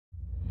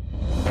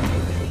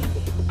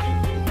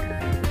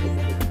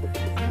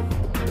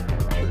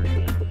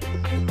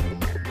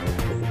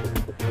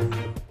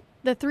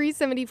The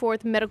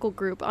 374th Medical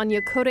Group on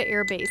Yokota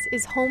Air Base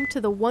is home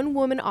to the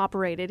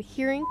one-woman-operated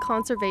Hearing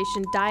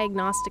Conservation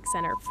Diagnostic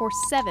Center for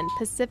 7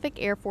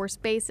 Pacific Air Force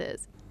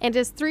bases. And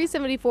as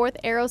 374th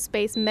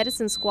Aerospace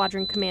Medicine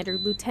Squadron Commander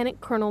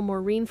Lieutenant Colonel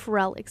Maureen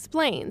Farrell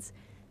explains,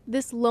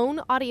 this lone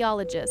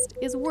audiologist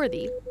is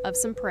worthy of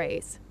some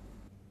praise.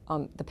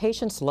 The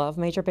patients love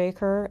Major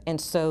Baker,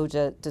 and so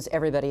does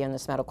everybody in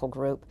this medical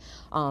group.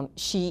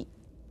 She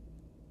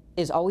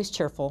is always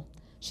cheerful.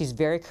 She's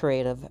very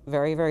creative,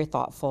 very, very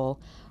thoughtful,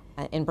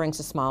 and brings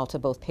a smile to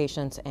both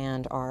patients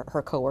and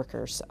her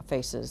coworkers'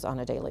 faces on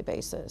a daily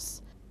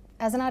basis.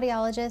 As an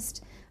audiologist,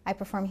 I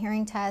perform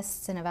hearing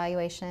tests and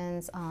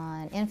evaluations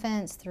on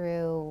infants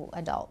through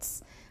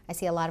adults. I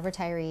see a lot of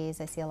retirees,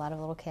 I see a lot of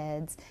little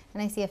kids,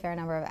 and I see a fair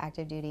number of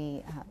active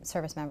duty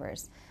service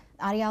members.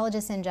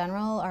 Audiologists in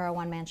general are a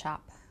one-man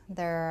shop.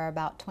 There are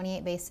about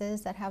 28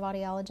 bases that have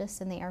audiologists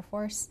in the Air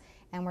Force,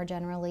 and we're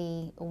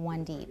generally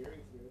one deep.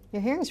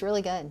 Your hearing's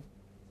really good.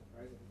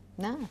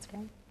 No, that's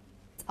great.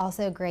 It's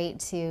also great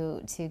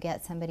to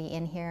get somebody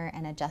in here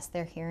and adjust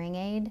their hearing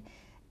aid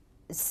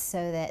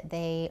so that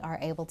they are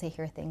able to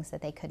hear things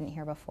that they couldn't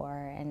hear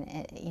before,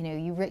 and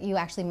you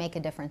actually make a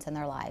difference in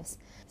their lives.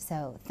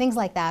 So things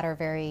like that are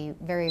very,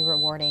 very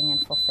rewarding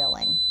and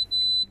fulfilling.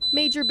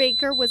 Major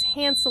Baker was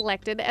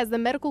hand-selected as the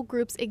medical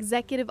group's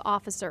executive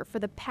officer for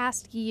the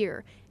past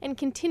year and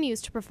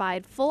continues to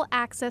provide full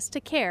access to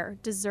care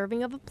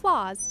deserving of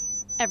applause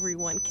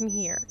everyone can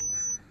hear.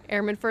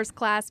 Airman First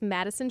Class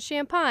Madison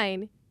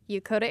Champine,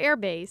 Yokota Air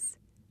Base,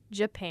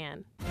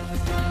 Japan.